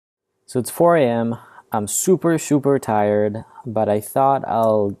So it's 4 a.m. I'm super tired, but I thought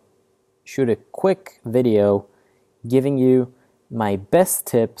I'll shoot a quick video giving you my best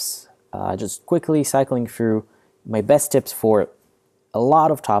tips, just quickly cycling through my best tips for a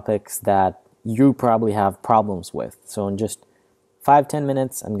lot of topics that you probably have problems with. So in just 5-10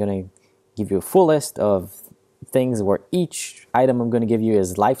 minutes, I'm going to give you a full list of things where each item I'm going to give you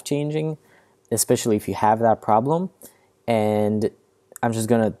is life-changing, especially if you have that problem. And I'm just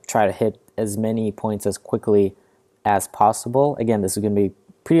going to try to hit as many points as quickly as possible. Again, this is going to be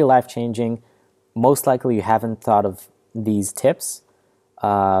pretty life-changing. Most likely you haven't thought of these tips.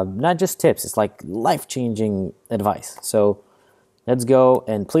 Not just tips, it's like life-changing advice. So let's go,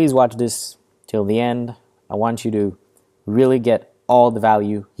 and please watch this till the end. I want you to really get all the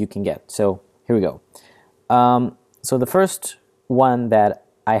value you can get. So here we go. So the first one that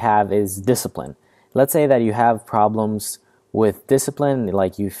I have is discipline. Let's say that you have problems with discipline,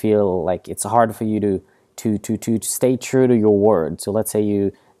 like you feel like it's hard for you to stay true to your word. So let's say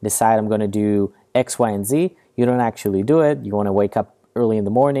you decide I'm going to do X, Y, and Z. You don't actually do it. You want to wake up early in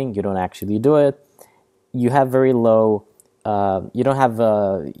the morning. You don't actually do it. You have very low, you don't have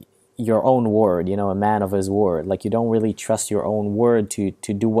your own word, a man of his word. Like you don't really trust your own word to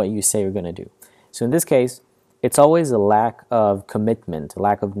do what you say you're going to do. So in this case, it's always a lack of commitment, a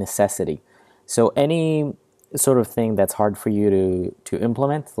lack of necessity. So any sort of thing that's hard for you to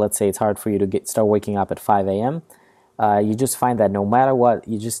implement, let's say it's hard for you to start waking up at 5 a.m., you just find that no matter what,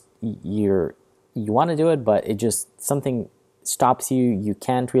 you want to do it, but it just, something stops you. You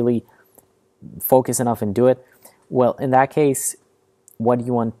can't really focus enough and do it. Well, in that case, what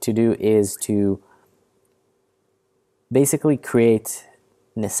you want to do is to basically create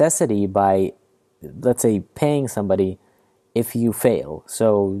necessity by, let's say, paying somebody if you fail.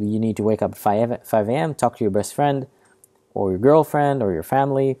 So you need to wake up at 5 a.m., talk to your best friend or your girlfriend or your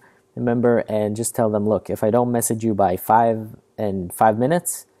family member and just tell them, look, if I don't message you by 5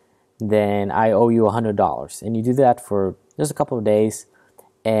 minutes, then I owe you $100. And you do that for just a couple of days.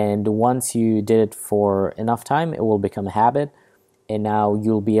 And once you did it for enough time, it will become a habit. And now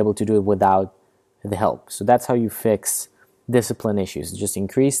you'll be able to do it without the help. So that's how you fix discipline issues. Just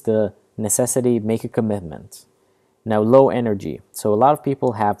increase the necessity, make a commitment. Now, low energy. So a lot of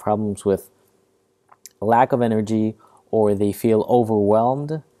people have problems with lack of energy, or they feel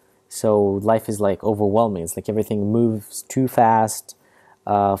overwhelmed. So life is like overwhelming. It's like everything moves too fast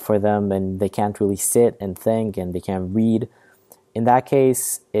for them, and they can't really sit and think, and they can't read. In that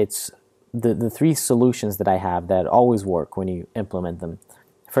case, it's the three solutions that I have that always work when you implement them.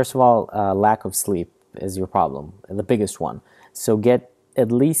 First of all, lack of sleep is your problem, the biggest one. So get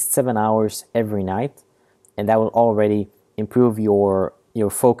at least 7 hours every night, and that will already improve your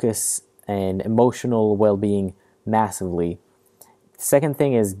focus and emotional well-being massively. Second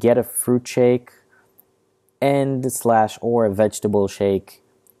thing is get a fruit shake or a vegetable shake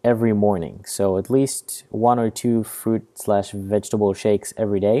every morning. So at least 1 or 2 fruit/vegetable shakes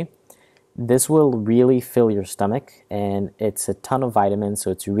every day. This will really fill your stomach, and it's a ton of vitamins, so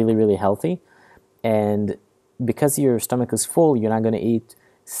it's really healthy. And because your stomach is full, you're not going to eat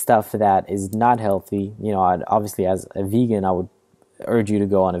stuff that is not healthy. Obviously as a vegan, I would urge you to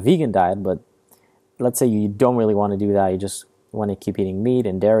go on a vegan diet, but let's say you don't really want to do that. You just want to keep eating meat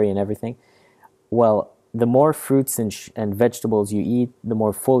and dairy and everything. Well, the more fruits and vegetables you eat, the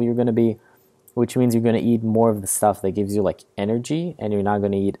more full you're going to be, which means you're going to eat more of the stuff that gives you like energy, and you're not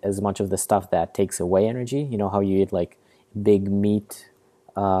going to eat as much of the stuff that takes away energy. You know how you eat like big meat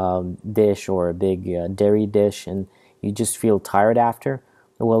dish or a big dairy dish and you just feel tired after?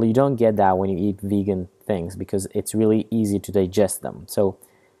 Well, you don't get that when you eat vegan things because it's really easy to digest them. So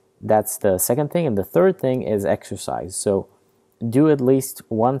that's the second thing. And the third thing is exercise. So do at least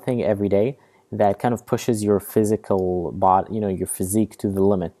one thing every day that kind of pushes your physical body, your physique to the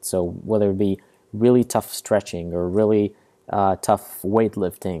limit. So whether it be really tough stretching or really tough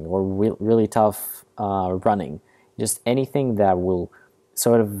weightlifting or really tough running, just anything that will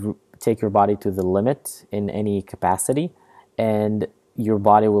sort of take your body to the limit in any capacity, and your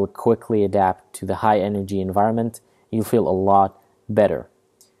body will quickly adapt to the high energy environment. You'll feel a lot better.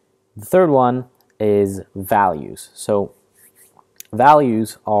 The third one is values. So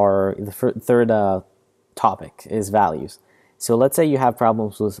values are the third topic is values. So let's say you have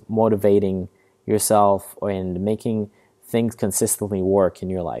problems with motivating yourself and making things consistently work in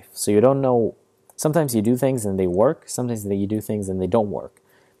your life. So you don't know, sometimes you do things and they work, sometimes you do things and they don't work.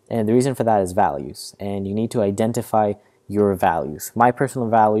 And the reason for that is values. And you need to identify your values. My personal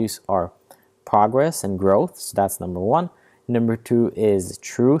values are progress and growth. So that's number 1. Number 2 is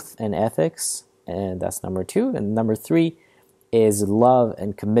truth and ethics. And that's number 2. And number 3 is love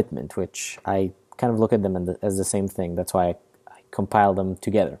and commitment, which I kind of look at them as the same thing. That's why I compile them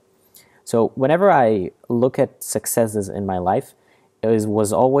together. So whenever I look at successes in my life,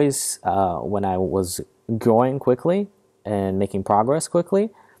 was always when I was growing quickly and making progress quickly,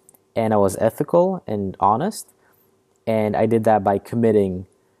 and I was ethical and honest, and I did that by committing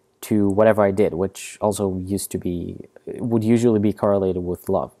to whatever I did, which also would usually be correlated with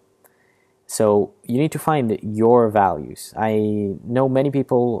love. So you need to find your values. I know many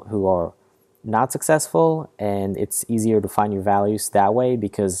people who are not successful, and it's easier to find your values that way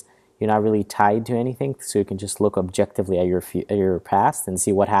because you're not really tied to anything, so you can just look objectively at your past and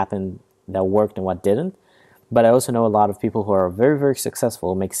see what happened that worked and what didn't. But I also know a lot of people who are very, very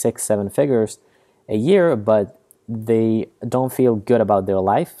successful, make 6-7 figures a year, but they don't feel good about their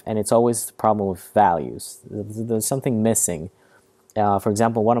life, and it's always the problem with values. There's something missing. For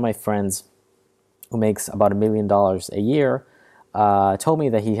example, one of my friends who makes about $1 million a year told me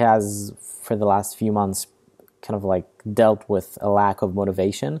that he has, for the last few months, kind of like dealt with a lack of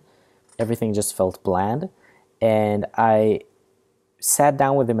motivation. Everything just felt bland. And I sat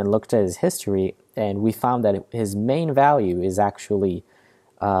down with him and looked at his history, and we found that his main value is actually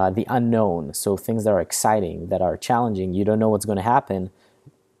the unknown. So things that are exciting, that are challenging, you don't know what's going to happen.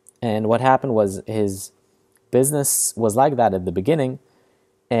 And what happened was his business was like that at the beginning,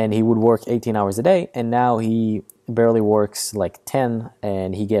 and he would work 18 hours a day, and now he barely works like 10,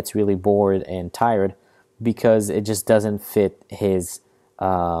 and he gets really bored and tired because it just doesn't fit his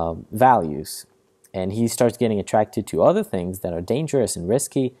values. And he starts getting attracted to other things that are dangerous and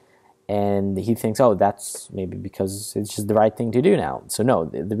risky, and he thinks, oh, that's maybe because it's just the right thing to do now. So no,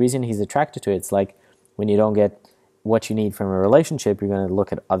 the reason he's attracted to it, it's like when you don't get what you need from a relationship, you're going to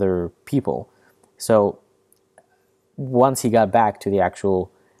look at other people. So once he got back to the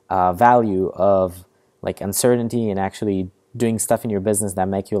actual value of like uncertainty and actually doing stuff in your business that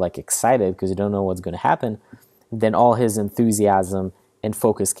make you like excited because you don't know what's going to happen, then all his enthusiasm and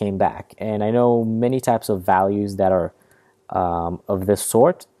focus came back. And I know many types of values that are of this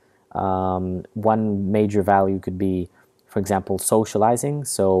sort. One major value could be, for example, socializing.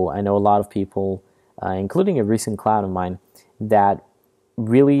 So I know a lot of people, including a recent client of mine, that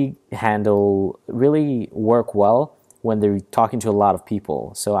really work well when they're talking to a lot of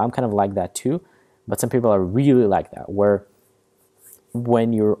people. So I'm kind of like that too, but some people are really like that, where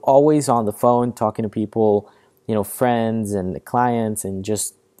when you're always on the phone talking to people, friends and clients, and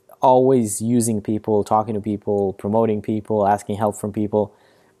just always using people, talking to people, promoting people, asking help from people,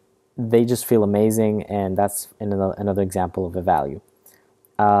 they just feel amazing, and that's another example of a value.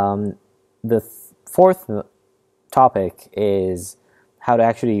 The fourth topic is how to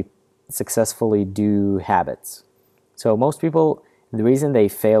actually successfully do habits. So most people, the reason they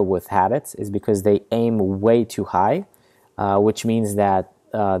fail with habits is because they aim way too high, which means that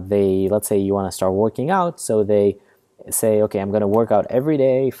let's say you want to start working out, so they say, okay, I'm going to work out every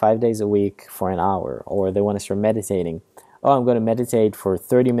day, 5 days a week for an hour, or they want to start meditating. Oh, I'm going to meditate for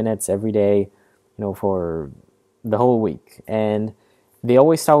 30 minutes every day, for the whole week. And they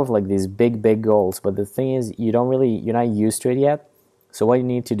always start with like these big, big goals, but the thing is, you're not used to it yet. So what you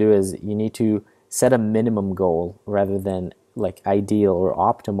need to do is you need to set a minimum goal rather than like ideal or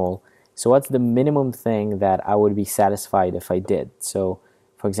optimal. So what's the minimum thing that I would be satisfied if I did? So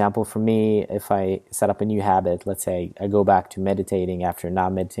for example, for me, if I set up a new habit, let's say I go back to meditating after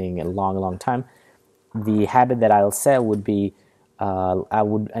not meditating a long, long time, the habit that I'll set would be I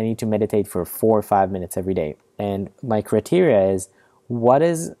need to meditate for 4 or 5 minutes every day. And my criteria is, what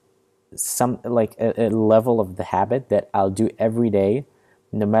is some like a level of the habit that I'll do every day,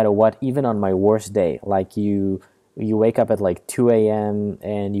 no matter what, even on my worst day. Like you wake up at like 2 a.m.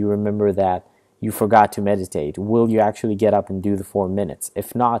 and you remember that you forgot to meditate. Will you actually get up and do the 4 minutes?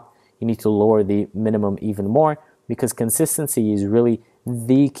 If not, you need to lower the minimum even more, because consistency is really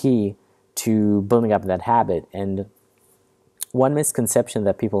the key to building up that habit. And one misconception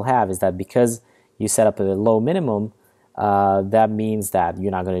that people have is that because you set up a low minimum, that means that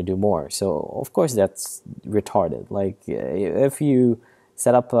you're not going to do more. So of course that's retarded. Like if you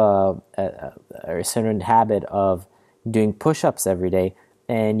set up a certain habit of doing push-ups every day,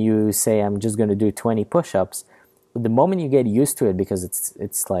 and you say, I'm just going to do 20 push-ups, the moment you get used to it, because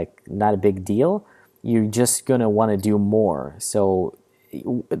it's like not a big deal, you're just going to want to do more. So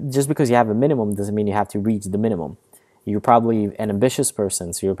just because you have a minimum doesn't mean you have to reach the minimum. You're probably an ambitious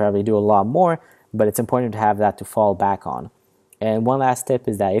person, so you'll probably do a lot more, but it's important to have that to fall back on. And one last tip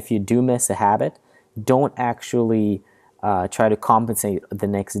is that if you do miss a habit, don't actually try to compensate the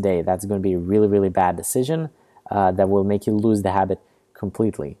next day. That's going to be a really, really bad decision that will make you lose the habit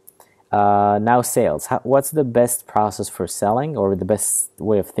completely. Now sales. What's the best process for selling, or the best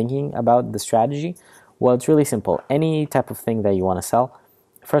way of thinking about the strategy? Well, it's really simple. Any type of thing that you want to sell,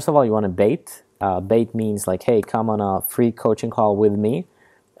 first of all, you want to bait. Bait means like, hey, come on a free coaching call with me.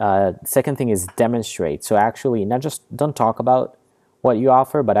 Second thing is demonstrate. So actually, not just don't talk about what you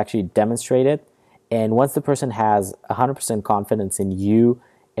offer, but actually demonstrate it. And once the person has 100% confidence in you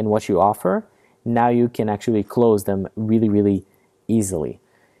and what you offer, now you can actually close them really, really easily.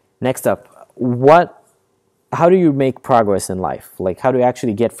 Next up, how do you make progress in life? Like, how do you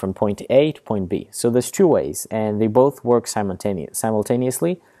actually get from point A to point B? So there's two ways, and they both work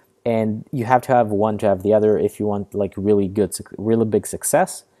simultaneously, and you have to have one to have the other if you want like really big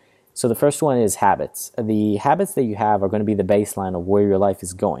success. So the first one is habits. The habits that you have are going to be the baseline of where your life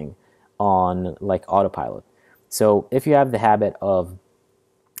is going on like autopilot. So if you have the habits of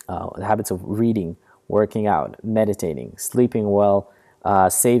reading, working out, meditating, sleeping well,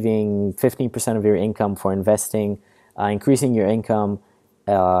 saving 15% of your income for investing, increasing your income,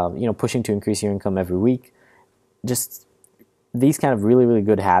 pushing to increase your income every week, just these kind of really, really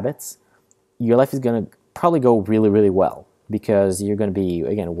good habits, your life is going to probably go really, really well, because you're going to be,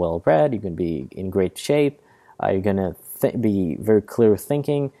 again, well-read, you're going to be in great shape, you're going to be very clear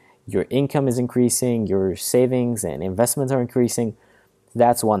thinking, your income is increasing, your savings and investments are increasing.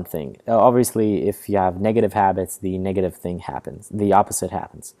 That's one thing. Obviously, if you have negative habits, the negative thing happens. The opposite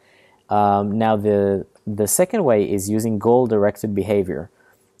happens. Now, the second way is using goal-directed behavior.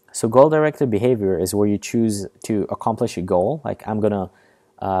 So goal-directed behavior is where you choose to accomplish a goal. Like I'm going to,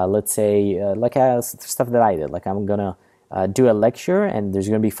 let's say, stuff that I did. Like I'm going to do a lecture, and there's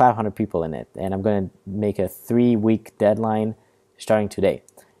going to be 500 people in it. And I'm going to make a 3-week deadline starting today.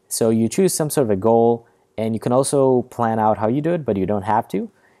 So you choose some sort of a goal, and you can also plan out how you do it, but you don't have to.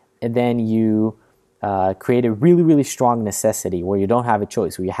 And then you create a really, really strong necessity where you don't have a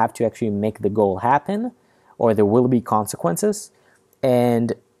choice, where you have to actually make the goal happen, or there will be consequences.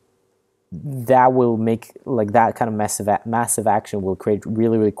 And that will make, like, that kind of massive action will create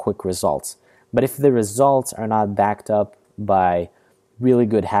really, really quick results. But if the results are not backed up by really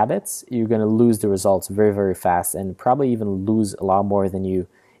good habits, you're going to lose the results very, very fast, and probably even lose a lot more than you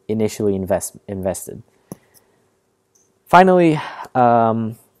initially invested. Finally,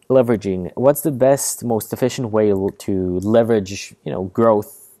 leveraging. What's the best, most efficient way to leverage,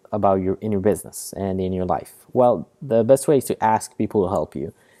 growth in your business and in your life? Well, the best way is to ask people to help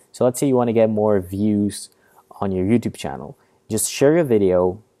you. So let's say you want to get more views on your YouTube channel. Just share your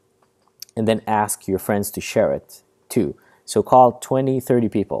video and then ask your friends to share it too. So call 20, 30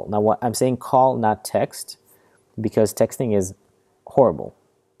 people. Now, what I'm saying, call, not text, because texting is horrible.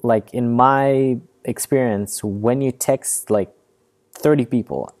 Like in my experience, when you text like 30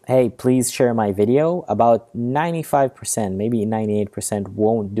 people, hey, please share my video, about 95%, maybe 98%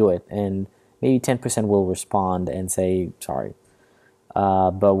 won't do it, and maybe 10% will respond and say sorry.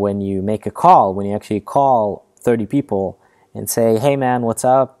 But when you make a call, when you actually call 30 people and say, hey man, what's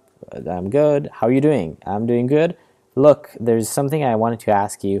up? I'm good. How are you doing? I'm doing good. Look, there's something I wanted to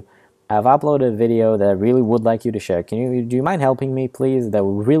ask you. I've uploaded a video that I really would like you to share. Do you mind helping me, please? That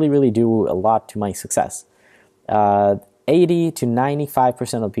would really, really do a lot to my success. 80 to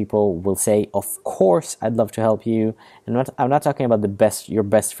 95% of people will say, of course, I'd love to help you. And I'm not talking about your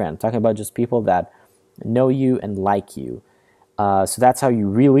best friend. I'm talking about just people that know you and like you. So that's how you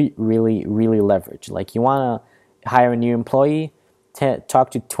really, really, really leverage. Like, you want to hire a new employee,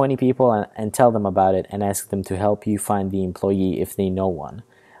 talk to 20 people and tell them about it, and ask them to help you find the employee if they know one.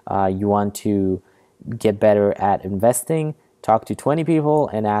 You want to get better at investing, talk to 20 people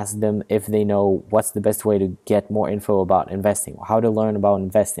and ask them if they know what's the best way to get more info about investing, how to learn about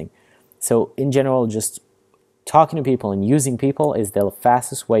investing. So in general, just talking to people and using people is the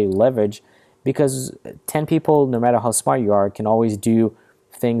fastest way to leverage, because 10 people, no matter how smart you are, can always do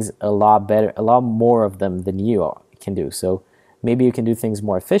things a lot better, a lot more of them than you can do. So maybe you can do things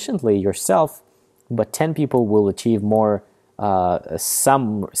more efficiently yourself, but 10 people will achieve more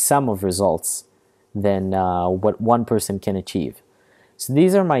sum of results than what one person can achieve. So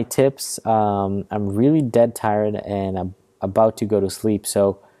these are my tips. I'm really dead tired and I'm about to go to sleep,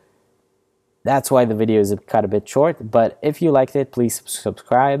 so that's why the video is cut a bit short. But if you liked it, please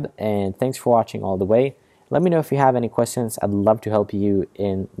subscribe, and thanks for watching all the way. Let me know if you have any questions. I'd love to help you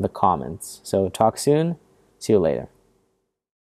in the comments. So talk soon. See you later.